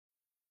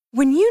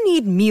When you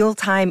need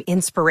mealtime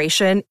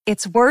inspiration,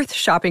 it's worth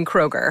shopping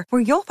Kroger,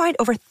 where you'll find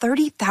over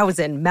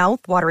 30,000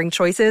 mouth-watering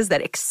choices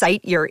that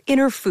excite your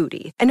inner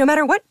foodie. And no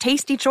matter what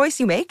tasty choice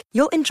you make,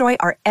 you'll enjoy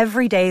our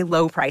everyday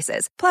low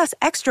prices, plus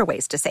extra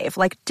ways to save,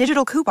 like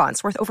digital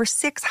coupons worth over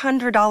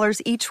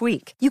 $600 each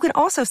week. You can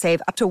also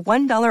save up to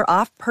 $1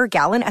 off per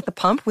gallon at the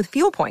pump with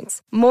fuel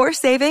points. More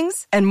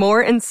savings and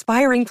more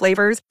inspiring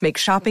flavors make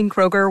shopping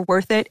Kroger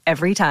worth it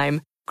every time.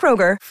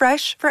 Kroger,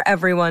 fresh for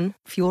everyone.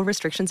 Fuel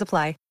restrictions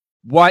apply.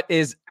 What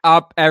is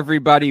up,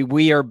 everybody?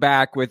 We are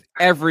back with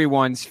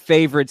everyone's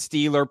favorite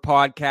Steeler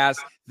podcast,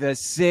 the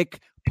Sick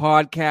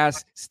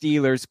Podcast,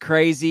 Steelers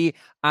Crazy.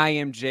 I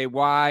am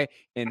JY,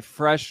 and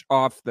fresh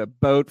off the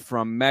boat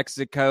from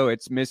Mexico,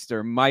 it's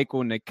Mr.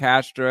 Michael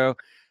Nicastro.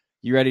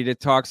 You ready to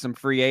talk some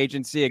free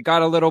agency? It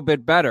got a little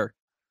bit better.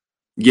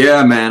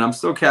 Yeah, man, I'm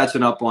still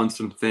catching up on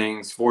some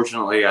things.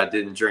 Fortunately, I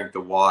didn't drink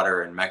the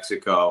water in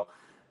Mexico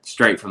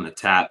straight from the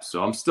tap,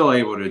 so I'm still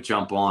able to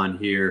jump on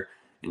here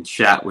and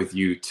chat with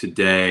you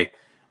today.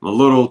 I'm a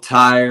little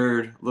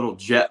tired, a little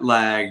jet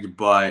lagged,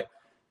 but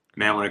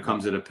man, when it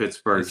comes to the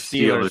Pittsburgh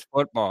Steelers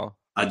football,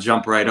 I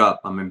jump right up.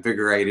 I'm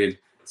invigorated.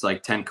 It's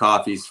like 10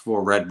 coffees,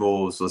 4 Red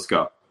Bulls. Let's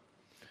go.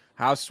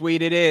 How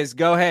sweet it is.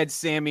 Go ahead,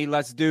 Sammy.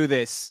 Let's do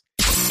this.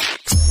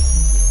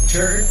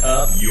 Turn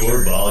up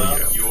your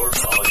volume.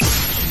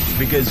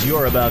 Because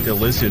you're about to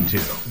listen to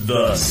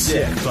the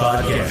Sick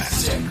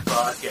Podcast.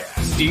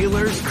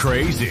 Steelers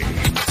Crazy.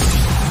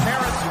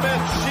 Harris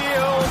Smith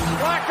shields.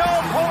 Flacco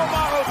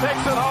Polamalu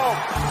takes it home.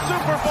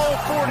 Super Bowl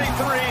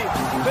 43.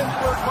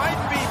 Pittsburgh might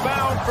be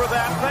bound for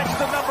that thanks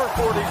to number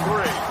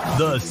 43.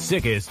 The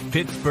sickest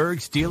Pittsburgh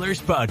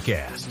Steelers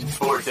podcast.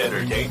 Sports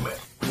entertainment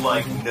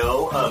like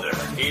no other.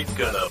 It's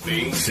gonna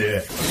be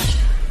sick.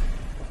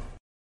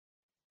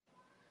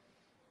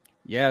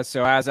 Yeah,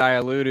 so as I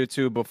alluded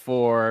to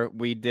before,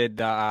 we did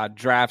the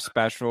draft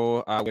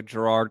special with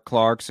Gerard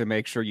Clark, so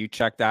make sure you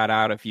check that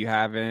out if you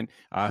haven't.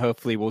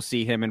 Hopefully we'll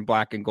see him in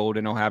black and gold,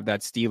 and he'll have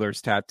that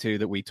Steelers tattoo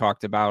that we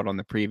talked about on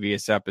the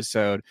previous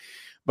episode.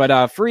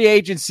 But free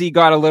agency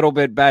got a little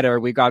bit better.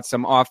 We got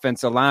some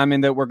offensive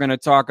linemen that we're going to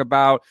talk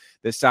about,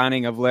 the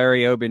signing of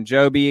Larry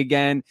Ogunjobi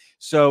again.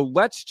 So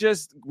let's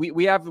just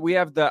we have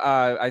the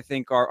I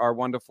think our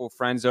wonderful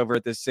friends over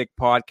at the Sick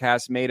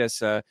Podcast made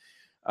us a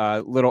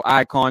little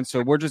icon,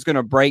 so we're just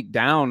gonna break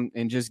down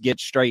and just get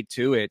straight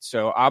to it.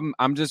 So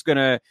I'm just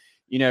gonna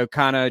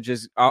kind of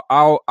just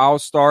I'll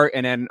start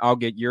and then I'll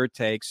get your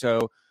take.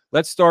 So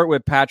let's start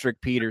with Patrick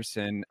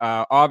Peterson.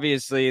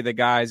 Obviously the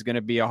guy is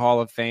gonna be a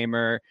Hall of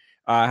Famer.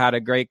 Had a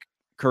great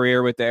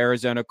career with the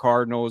Arizona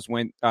Cardinals,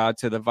 went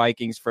to the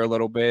Vikings for a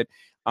little bit.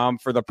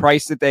 For the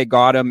price that they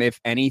got him,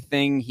 if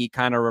anything, he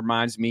kind of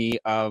reminds me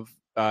of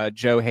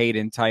Joe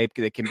Hayden type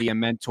that can be a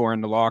mentor in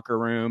the locker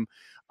room.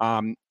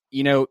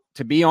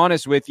 To be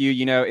honest with you,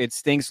 it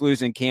stinks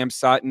losing Cam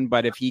Sutton,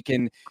 but if he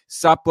can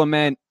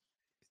supplement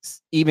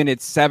even at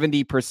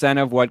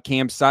 70% of what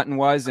Cam Sutton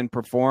was and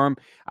perform,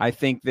 I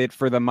think that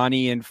for the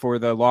money and for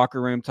the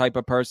locker room type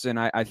of person,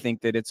 I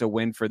think that it's a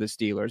win for the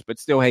Steelers, but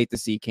still hate to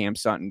see Cam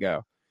Sutton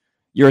go.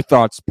 Your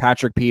thoughts,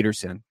 Patrick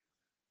Peterson?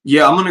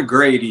 Yeah, I'm going to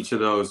grade each of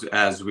those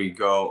as we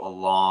go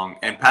along.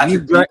 And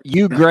Patrick,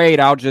 you grade,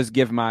 I'll just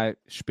give my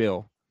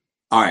spiel.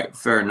 All right,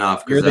 fair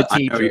enough. You're the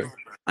teacher.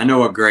 I know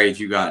what grades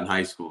you got in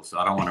high school, so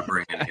I don't want to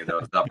bring any of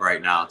those up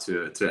right now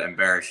to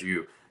embarrass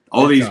you.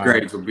 All these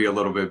grades will be a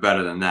little bit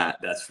better than that,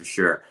 that's for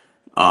sure.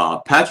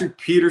 Patrick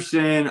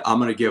Peterson, I'm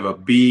going to give a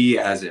B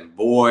as in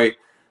boy.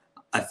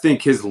 I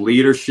think his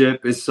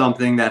leadership is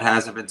something that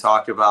hasn't been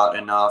talked about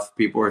enough.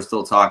 People are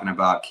still talking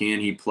about,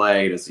 can he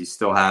play? Does he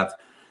still have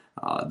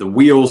the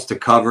wheels to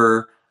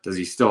cover? Does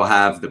he still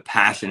have the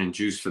passion and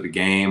juice for the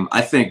game?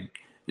 I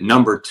think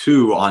number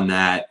 2 on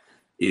that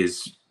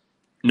is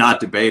not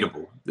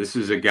debatable. This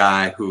is a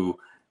guy who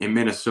in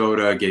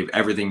Minnesota gave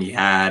everything he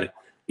had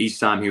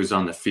each time he was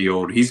on the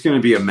field. He's going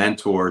to be a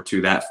mentor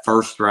to that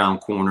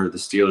first-round corner the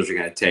Steelers are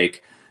going to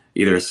take,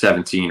 either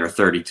 17 or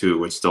 32,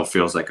 which still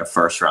feels like a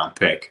first-round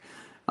pick.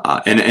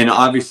 And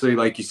obviously,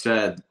 like you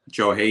said,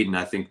 Joe Hayden,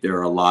 I think there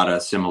are a lot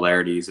of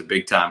similarities, a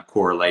big-time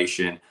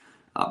correlation.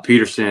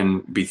 Peterson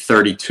be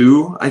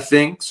 32, I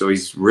think, so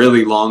he's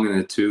really long in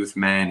the tooth,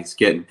 man. He's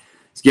getting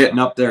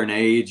up there in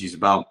age. He's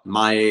about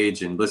my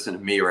age, and listen to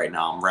me right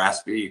now. I'm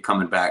raspy,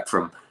 coming back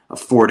from a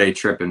 4-day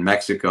trip in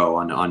Mexico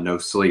on no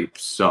sleep.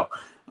 So,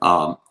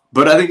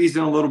 but I think he's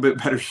in a little bit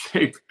better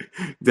shape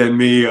than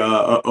me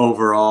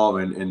overall,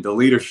 and the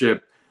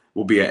leadership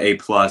will be an A+,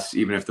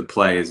 even if the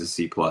play is a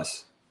C+.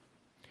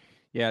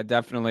 Yeah,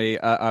 definitely.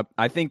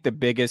 I think the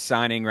biggest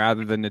signing,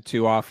 rather than the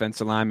 2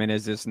 offensive linemen,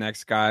 is this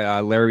next guy,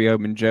 Larry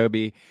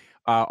Ogunjobi.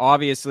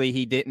 Obviously,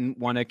 he didn't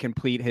want to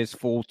complete his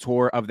full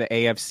tour of the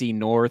AFC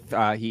North.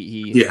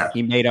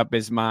 He made up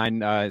his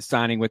mind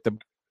signing with the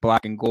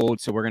black and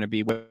gold, so we're going to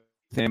be with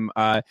him.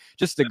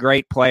 Just a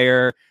great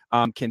player,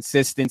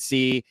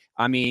 consistency.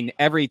 I mean,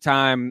 every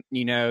time,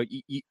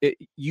 you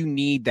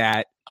need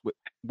that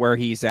where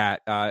he's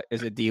at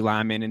as a D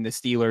lineman. And the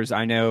Steelers,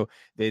 I know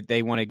that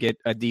they want to get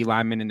a D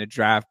lineman in the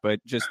draft,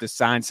 but just to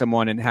sign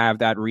someone and have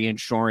that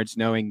reinsurance,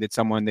 knowing that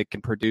someone that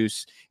can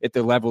produce at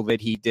the level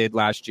that he did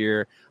last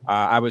year,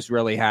 I was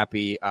really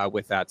happy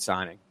with that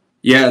signing.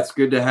 Yeah, it's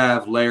good to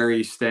have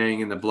Larry staying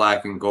in the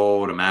black and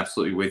gold. I'm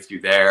absolutely with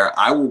you there.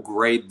 I will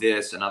grade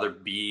this another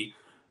B,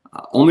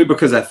 only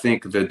because I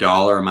think the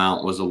dollar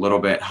amount was a little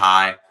bit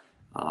high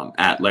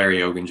at Larry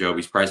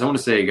Ogunjobi's price. I want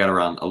to say he got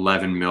around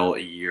 11 mil a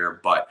year,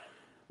 but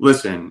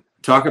listen,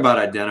 talk about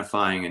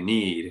identifying a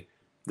need.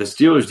 The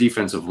Steelers'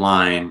 defensive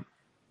line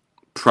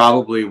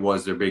probably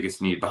was their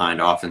biggest need behind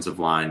offensive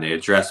line. They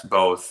addressed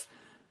both.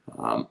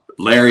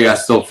 Larry, I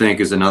still think,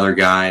 is another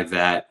guy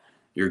that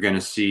you're going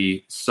to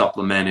see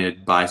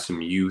supplemented by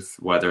some youth,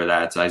 whether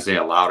that's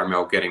Isaiah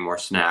Loudermilk getting more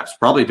snaps.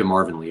 Probably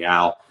DeMarvin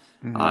Leal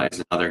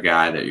is another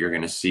guy that you're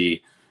going to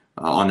see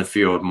on the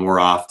field more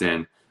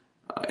often.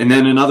 And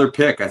then another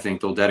pick I think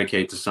they'll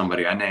dedicate to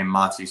somebody. I named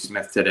Motzie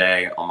Smith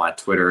today on my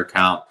Twitter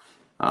account.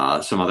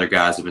 Some other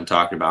guys have been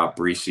talking about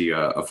Breesy,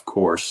 of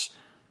course.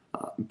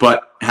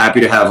 But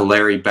happy to have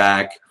Larry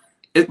back.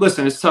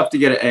 Listen, it's tough to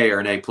get an A or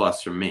an A+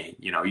 from me.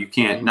 You know, you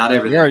can't. Not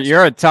everything.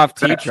 You're a tough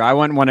teacher. I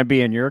wouldn't want to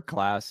be in your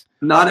class.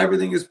 Not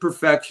everything is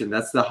perfection.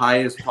 That's the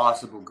highest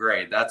possible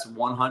grade. That's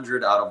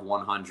 100 out of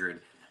 100.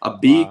 A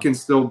B can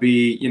still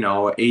be,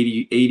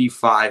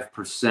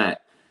 85%,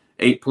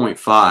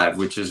 8.5,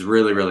 which is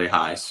really, really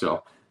high.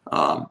 So,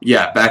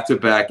 back to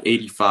back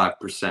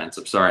 85%.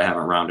 I'm sorry I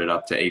haven't rounded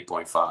up to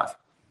 8.5.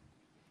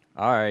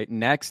 All right.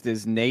 Next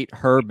is Nate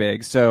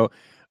Herbig. So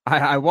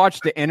I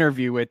watched the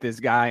interview with this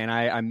guy, and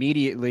I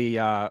immediately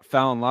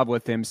fell in love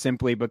with him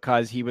simply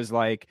because he was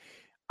like,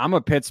 I'm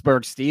a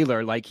Pittsburgh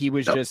Steeler. Like he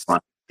was just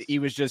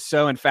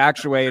so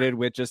infatuated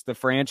with just the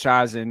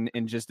franchise and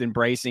just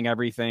embracing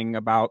everything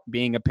about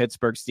being a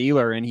Pittsburgh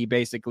Steeler. And he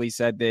basically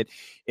said that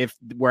if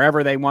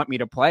wherever they want me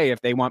to play,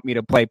 if they want me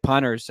to play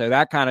punter. So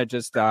that kind of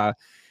just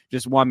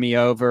won me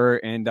over.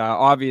 And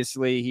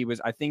obviously he was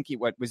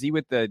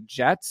with the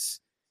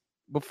Jets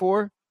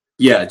before?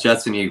 Yeah,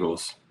 Jets and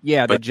Eagles.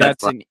 Yeah, the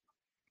Jets and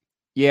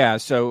yeah.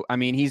 So I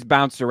mean, he's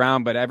bounced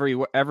around, but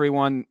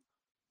everyone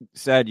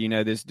said,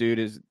 this dude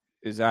is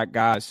that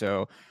guy.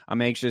 So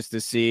I'm anxious to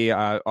see.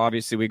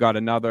 Obviously, we got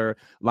another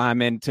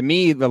lineman. To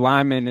me, the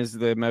lineman is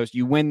the most.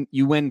 You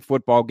win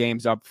football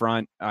games up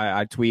front.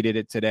 I tweeted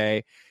it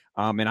today,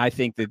 and I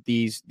think that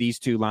these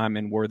two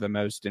linemen were the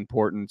most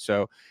important.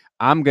 So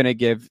I'm gonna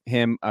give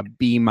him a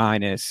B-.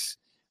 And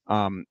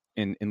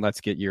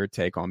let's get your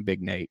take on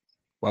Big Nate.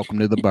 Welcome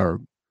to the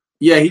Berg.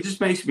 Yeah, he just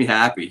makes me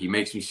happy. He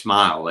makes me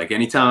smile. Like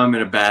anytime I'm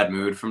in a bad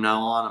mood from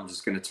now on, I'm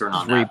just going to turn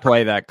on that.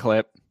 Replay that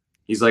clip.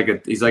 He's like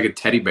a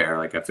teddy bear.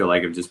 Like I feel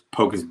like I just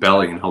poke his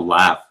belly and he'll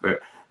laugh. But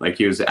like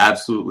he was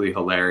absolutely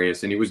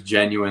hilarious, and he was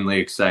genuinely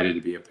excited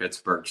to be a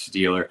Pittsburgh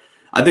Steeler.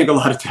 I think a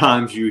lot of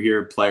times you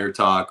hear player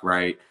talk,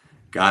 right?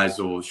 Guys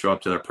will show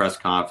up to their press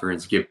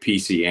conference, give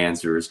PC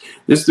answers.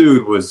 This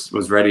dude was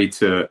ready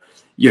to,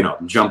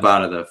 jump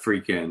out of the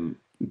freaking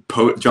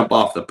jump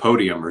off the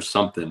podium or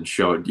something,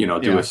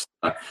 do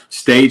a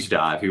stage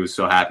dive. He was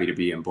so happy to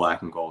be in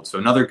black and gold. So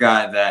another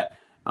guy that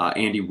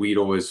Andy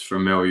Weidel is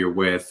familiar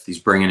with. He's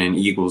bringing in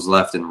Eagles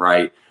left and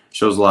right.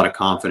 Shows a lot of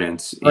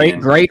confidence.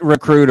 Great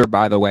recruiter,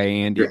 by the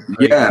way, Andy.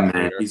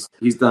 Man,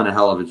 he's done a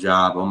hell of a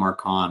job. Omar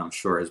Khan, I'm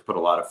sure, has put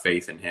a lot of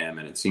faith in him,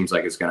 and it seems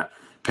like it's going to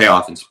pay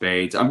off in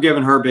spades. I'm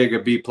giving Herbig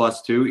a B+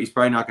 too. He's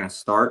probably not going to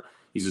start.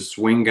 He's a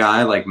swing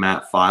guy like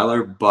Matt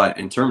Filer, but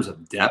in terms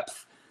of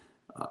depth,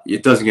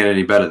 it doesn't get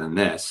any better than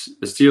this.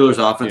 The Steelers'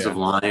 offensive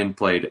line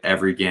played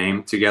every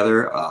game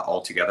together,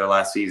 all together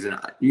last season.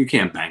 You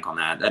can't bank on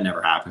that. That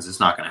never happens. It's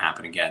not going to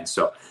happen again.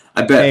 So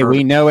I bet. Hey,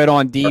 we know it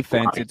on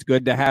defense. It's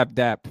good to have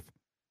depth.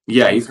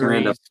 Yeah, he's going to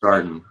end up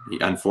starting.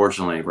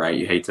 Unfortunately, right?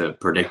 You hate to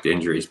predict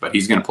injuries, but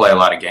he's going to play a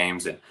lot of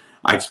games, and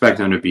I expect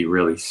him to be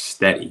really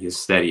steady. He's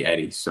steady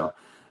Eddie. So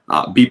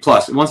B+.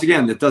 Once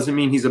again, that doesn't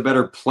mean he's a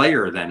better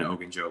player than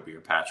Ogunjobi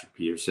or Patrick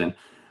Peterson.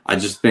 I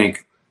just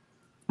think,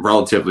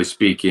 relatively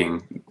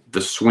speaking, the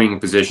swing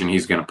position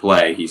he's going to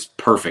play, he's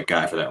perfect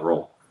guy for that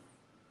role.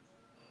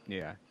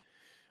 Yeah.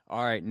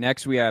 All right.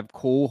 Next, we have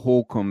Cole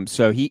Holcomb.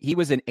 So he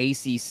was an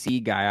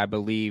ACC guy, I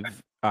believe.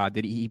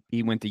 Did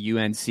he went to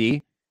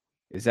UNC?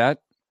 Is that?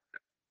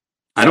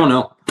 I don't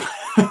know.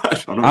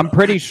 I'm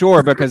pretty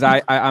sure because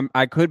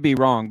I could be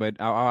wrong, but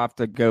I'll have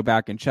to go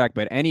back and check.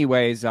 But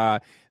anyways,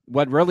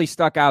 what really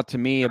stuck out to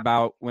me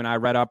about when I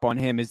read up on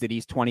him is that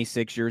he's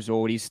 26 years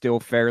old. He's still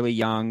fairly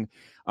young.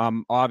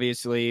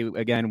 Obviously,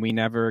 again, we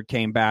never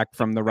came back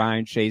from the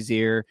Ryan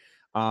Shazier.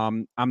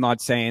 I'm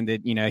not saying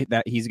that,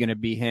 that he's going to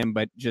be him,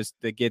 but just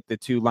to get the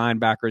two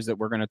linebackers that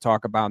we're going to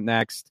talk about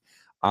next,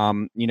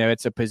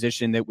 it's a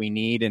position that we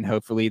need, and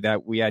hopefully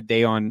that we had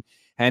Dayon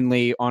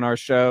Henley on our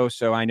show.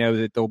 So I know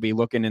that they'll be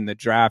looking in the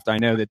draft. I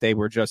know that they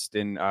were just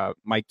in,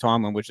 Mike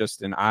Tomlin was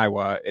just in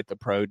Iowa at the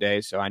pro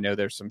day. So I know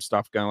there's some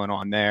stuff going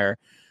on there.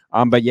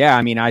 But yeah,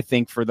 I mean, I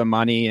think for the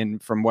money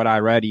and from what I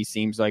read, he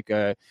seems like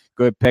a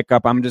good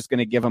pickup. I'm just going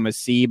to give him a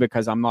C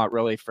because I'm not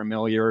really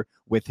familiar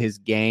with his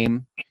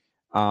game.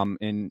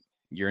 And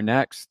you're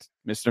next.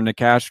 Mr.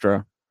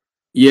 Nicastro.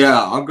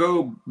 Yeah, I'll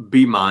go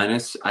B-.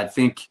 I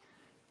think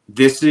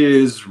this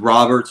is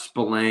Robert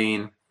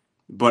Spillane,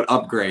 but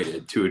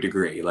upgraded to a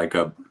degree, like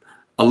a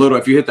little.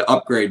 If you hit the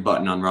upgrade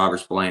button on Robert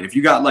Spillane, if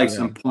you got like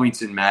some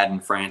points in Madden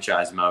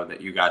franchise mode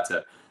that you got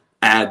to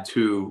add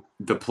to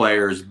the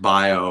player's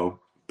bio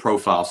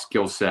profile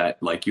skill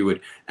set, like you would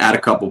add a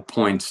couple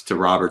points to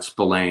Robert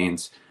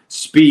Spillane's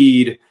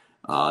speed,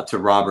 to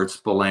Robert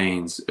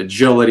Spillane's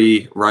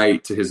agility,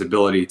 right, to his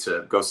ability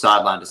to go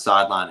sideline to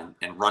sideline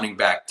and running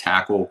back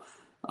tackle.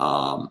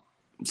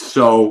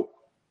 So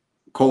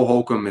Cole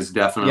Holcomb is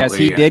definitely. Yes,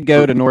 he did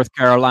go to North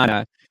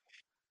Carolina.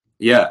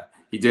 Yeah,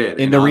 he did.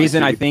 And the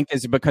reason I think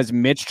is because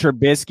Mitch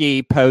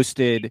Trubisky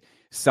posted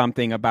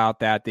something about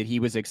that he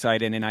was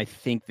excited, and I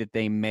think that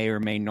they may or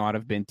may not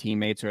have been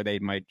teammates, or they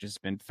might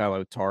just been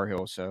fellow Tar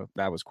Heels. So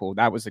that was cool.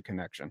 That was a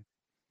connection.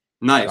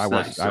 Nice.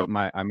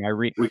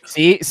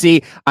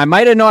 See, I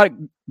might have not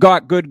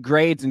got good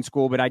grades in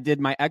school, but I did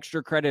my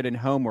extra credit and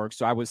homework,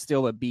 so I was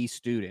still a B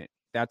student.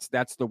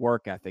 That's the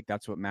work ethic.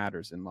 That's what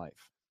matters in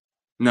life.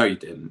 No, you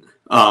didn't.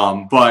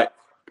 But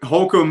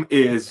Holcomb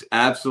is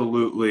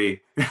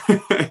absolutely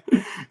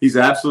he's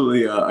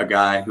absolutely a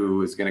guy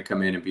who is going to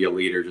come in and be a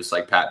leader, just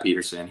like Pat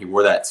Peterson. He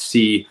wore that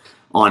C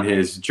on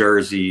his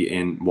jersey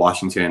in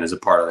Washington as a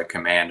part of the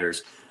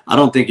Commanders. I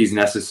don't think he's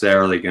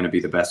necessarily going to be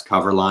the best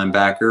cover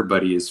linebacker,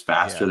 but he is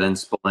faster than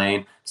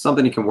Spillane.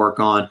 Something he can work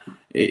on.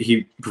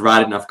 He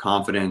provided enough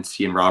confidence,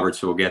 he and Roberts,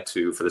 who we'll get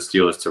to, for the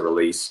Steelers to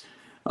release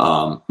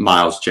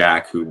Miles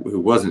Jack, who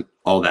wasn't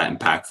all that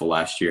impactful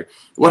last year.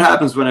 What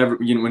happens whenever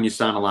when you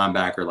sign a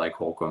linebacker like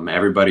Holcomb?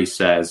 Everybody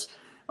says,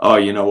 "Oh,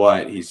 you know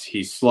what?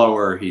 He's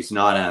slower. He's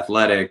not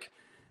athletic,"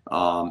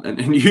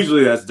 and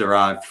usually that's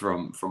derived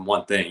from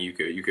one thing. You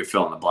could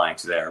fill in the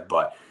blanks there,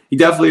 but he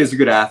definitely is a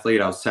good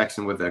athlete. I was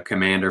texting with a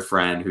Commander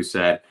friend who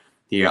said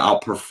he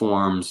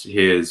outperforms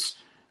his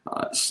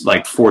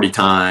like 40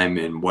 time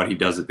and what he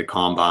does at the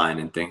combine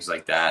and things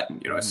like that.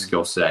 And, his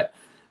skill set.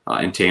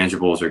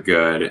 Intangibles are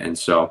good. And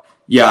so,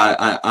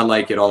 yeah, I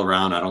like it all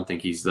around. I don't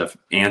think he's the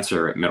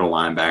answer at middle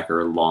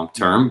linebacker long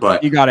term,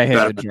 but you got to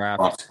hit the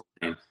draft.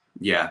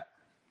 Yeah.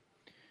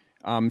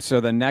 So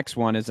the next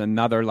one is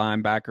another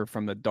linebacker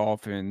from the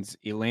Dolphins,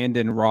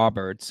 Elandon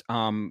Roberts.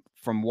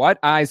 From what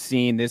I've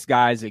seen, this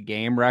guy's a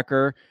game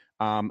wrecker.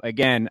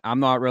 Again, I'm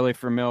not really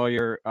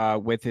familiar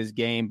with his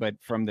game, but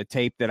from the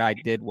tape that I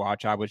did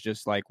watch, I was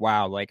just like,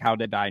 wow, like how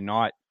did I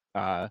not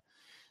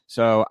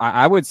So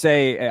I would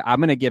say I'm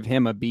going to give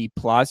him a B+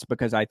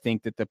 because I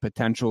think that the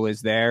potential is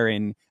there.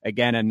 And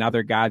again,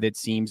 another guy that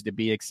seems to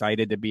be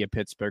excited to be a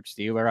Pittsburgh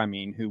Steeler. I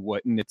mean, who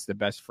wouldn't? It's the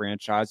best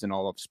franchise in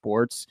all of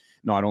sports,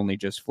 not only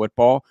just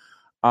football.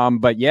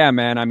 But yeah,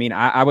 man, I mean,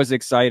 I was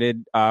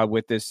excited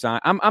with this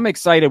sign. I'm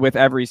excited with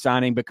every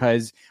signing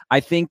because I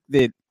think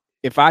that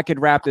if I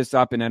could wrap this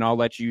up and then I'll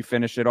let you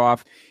finish it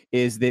off,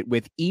 is that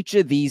with each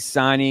of these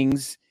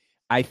signings,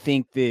 I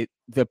think that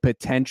the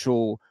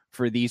potential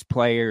for these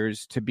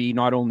players to be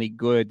not only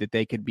good, that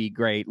they could be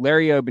great.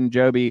 Larry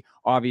Ogunjobi,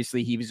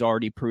 obviously he's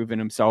already proven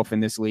himself in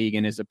this league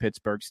and is a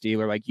Pittsburgh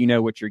Steeler. Like, you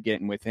know what you're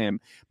getting with him.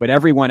 But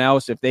everyone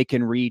else, if they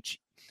can reach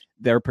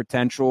their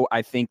potential,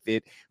 I think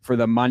that for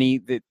the money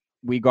that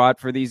we got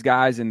for these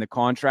guys and the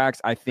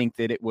contracts, I think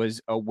that it was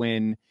a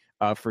win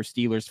for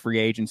Steelers free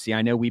agency.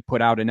 I know we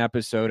put out an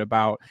episode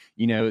about,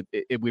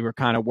 we were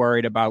kind of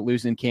worried about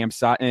losing Cam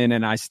Sutton,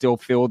 and I still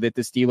feel that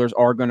the Steelers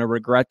are going to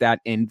regret that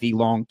in the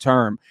long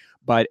term.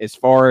 But as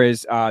far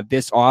as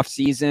this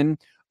offseason,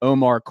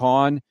 Omar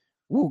Khan,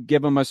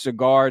 give him a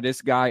cigar.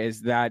 This guy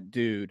is that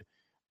dude.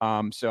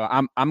 So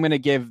I'm going to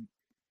give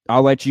 –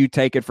 I'll let you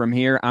take it from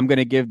here. I'm going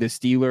to give the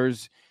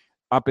Steelers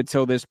up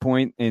until this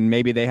point, and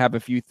maybe they have a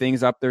few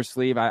things up their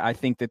sleeve. I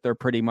think that they're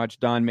pretty much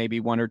done, maybe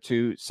one or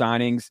two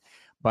signings.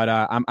 But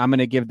I'm going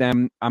to give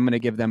them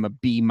a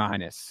B-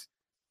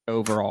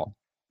 overall.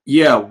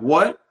 Yeah,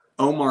 what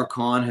Omar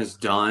Khan has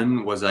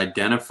done was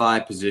identify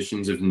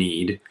positions of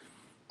need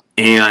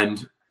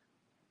and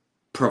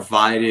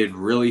provided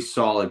really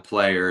solid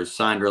players,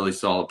 signed really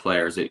solid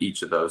players at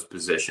each of those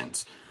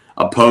positions,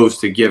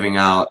 opposed to giving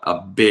out a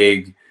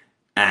big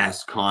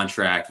ass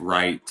contract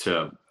right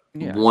to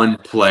one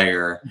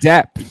player.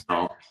 Depth.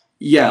 Like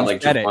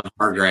Javon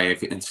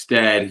Hargrave.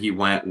 Instead, he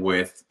went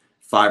with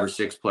 5 or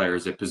 6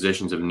 players at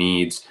positions of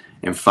needs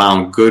and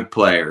found good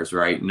players,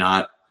 right?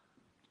 Not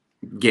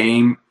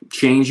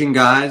game-changing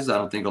guys. I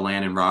don't think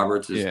Elandon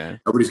Roberts is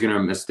 – nobody's going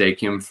to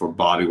mistake him for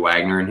Bobby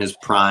Wagner in his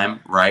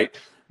prime, right?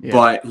 Yeah.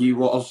 But he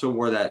also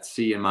wore that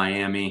C in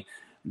Miami.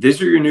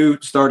 These are your new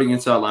starting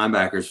inside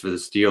linebackers for the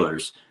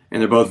Steelers,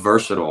 and they're both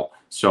versatile.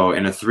 So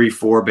in a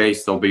 3-4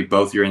 base, they'll be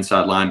both your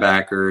inside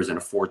linebackers. In a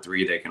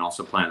 4-3, they can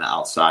also play on the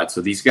outside.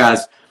 So these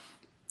guys –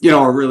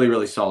 are really,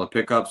 really solid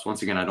pickups.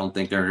 Once again, I don't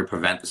think they're going to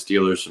prevent the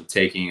Steelers from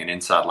taking an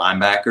inside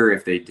linebacker.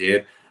 If they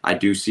did, I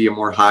do see a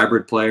more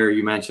hybrid player.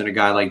 You mentioned a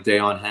guy like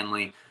Deion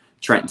Henley,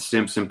 Trenton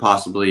Simpson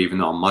possibly, even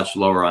though I'm much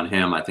lower on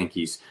him. I think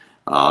he's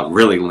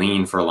really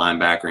lean for a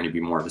linebacker and he'd be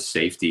more of a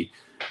safety.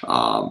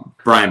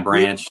 Brian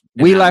Branch.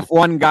 We left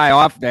one guy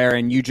off there,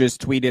 and you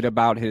just tweeted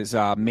about his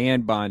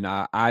man bun,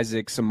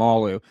 Isaac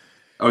Seumalo.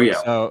 Oh,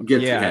 yeah. So, get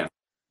to him.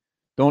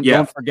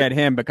 Don't forget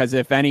him, because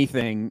if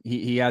anything,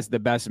 he has the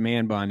best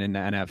man bun in the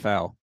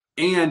NFL.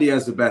 And he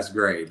has the best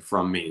grade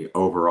from me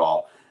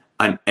overall.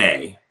 An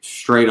A.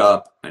 Straight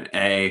up an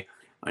A.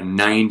 A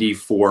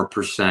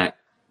 94%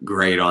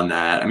 grade on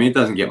that. I mean, it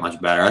doesn't get much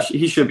better.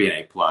 He should be an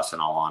A+ in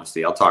all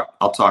honesty. I'll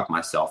talk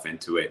myself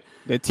into it.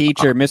 The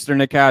teacher, Mr.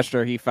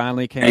 Nicastro, he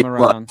finally came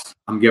around.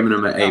 I'm giving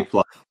him an A+.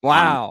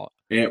 Wow.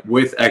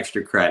 With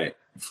extra credit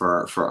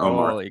for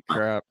Omar. Holy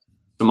crap.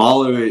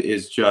 Seumalo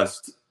is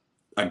just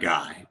a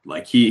guy.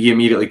 Like, he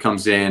immediately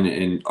comes in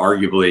and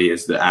arguably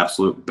is the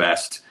absolute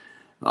best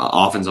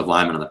offensive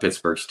lineman on the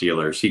Pittsburgh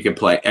Steelers. He can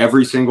play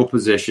every single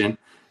position.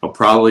 He'll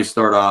probably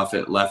start off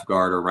at left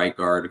guard or right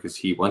guard, because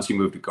once he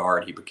moved to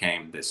guard, he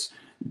became this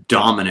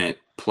dominant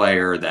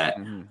player that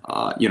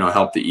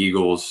helped the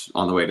Eagles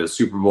on the way to the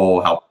Super Bowl,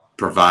 helped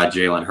provide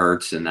Jalen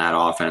Hurts in that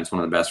offense,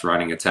 one of the best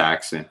running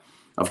attacks. And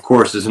of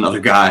course, there's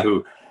another guy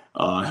who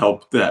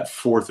helped that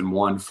 4th and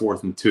 1,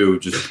 4th and 2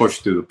 just push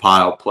through the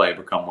pile play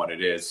become what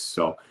it is.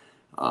 So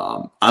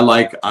I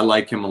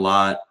like him a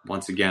lot.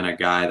 Once again, a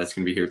guy that's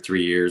going to be here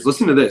 3 years.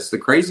 Listen to this. The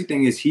crazy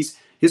thing is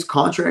his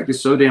contract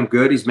is so damn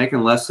good. He's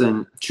making less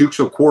than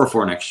Chuks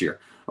Okorafor next year.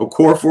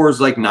 Okorafor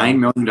is like $9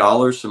 million.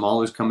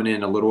 Seumalo's coming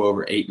in a little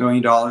over $8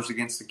 million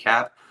against the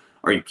cap.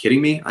 Are you kidding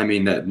me? I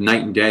mean, that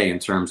night and day in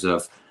terms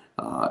of,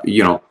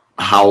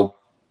 how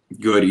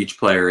good each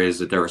player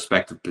is at their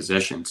respective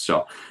positions.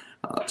 So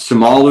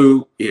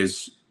Seumalo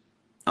is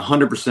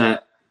 100%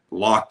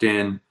 locked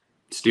in.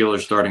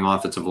 Steelers starting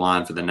offensive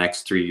line for the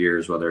next 3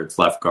 years, whether it's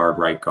left guard,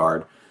 right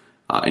guard,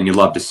 and you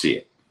love to see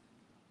it.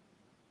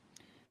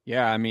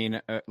 Yeah, I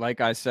mean,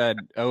 like I said,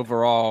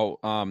 overall,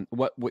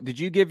 what did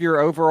you give your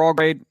overall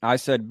grade? I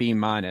said B-.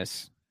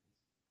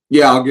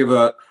 Yeah, I'll give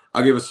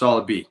a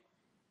solid B.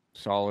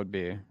 Solid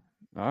B.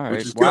 All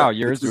right. Wow,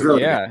 yours is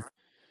really good. Good.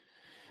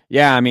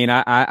 Yeah, I mean,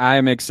 I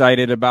am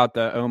excited about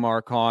the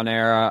Omar Khan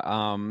era.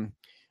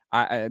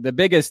 The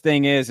biggest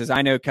thing is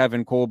I know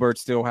Kevin Colbert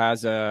still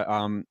has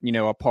a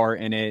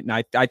part in it, and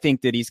I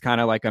think that he's kind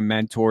of like a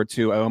mentor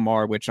to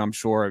Omar, which I'm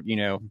sure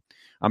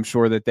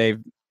that they've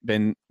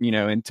been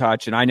in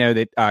touch. And I know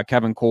that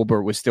Kevin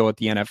Colbert was still at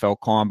the NFL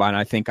Combine.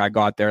 I think I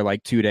got there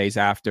like 2 days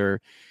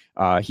after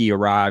he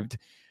arrived.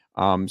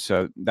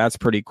 So that's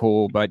pretty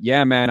cool. But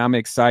yeah, man, I'm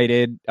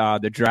excited.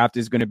 The draft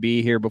is going to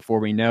be here before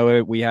we know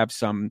it. We have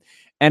some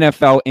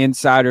NFL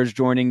insiders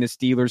joining the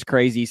Steelers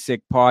Crazy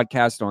Sick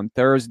podcast on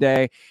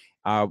Thursday.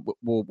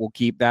 We'll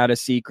keep that a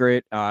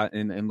secret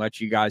and let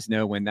you guys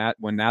know when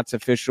that's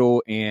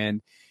official.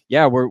 And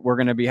yeah, we're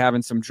going to be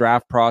having some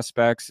draft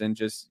prospects and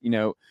just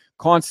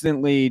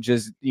constantly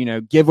just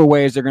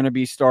giveaways are going to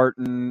be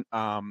starting.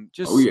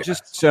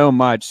 Just so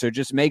much. So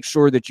just make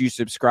sure that you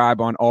subscribe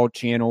on all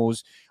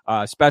channels,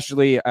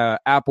 especially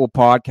Apple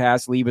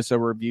Podcasts. Leave us a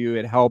review.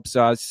 It helps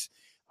us.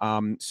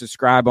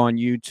 Subscribe on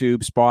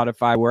YouTube,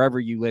 Spotify,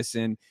 wherever you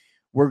listen.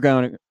 We're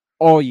going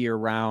all year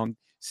round.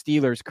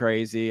 Steelers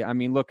Crazy. I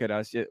mean, look at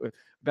us.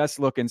 Best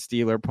looking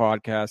Steeler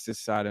podcast this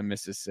side of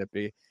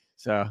Mississippi.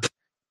 So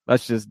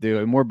let's just do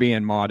it. And we're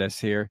being modest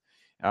here.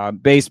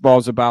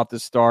 Baseball's about to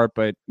start,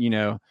 but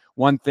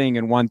one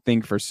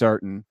thing for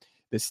certain,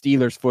 the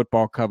Steelers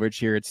football coverage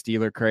here at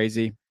Steeler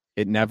Crazy,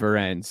 it never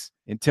ends.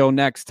 Until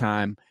next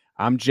time,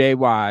 I'm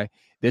JY.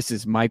 This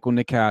is Michael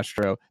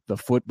Nicastro, the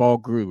football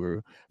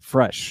guru,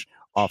 fresh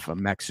off of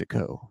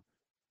Mexico.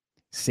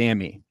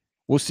 Sammy,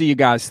 we'll see you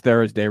guys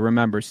Thursday.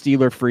 Remember,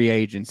 Steeler free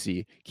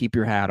agency. Keep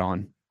your hat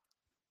on.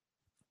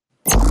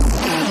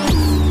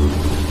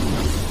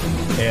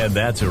 And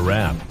that's a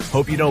wrap.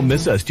 Hope you don't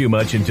miss us too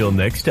much until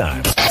next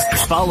time.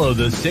 Follow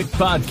the Sick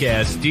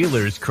Podcast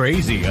Steelers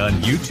Crazy on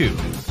YouTube,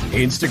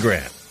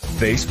 Instagram,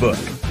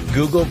 Facebook,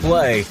 Google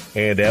Play,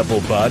 and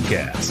Apple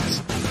Podcasts.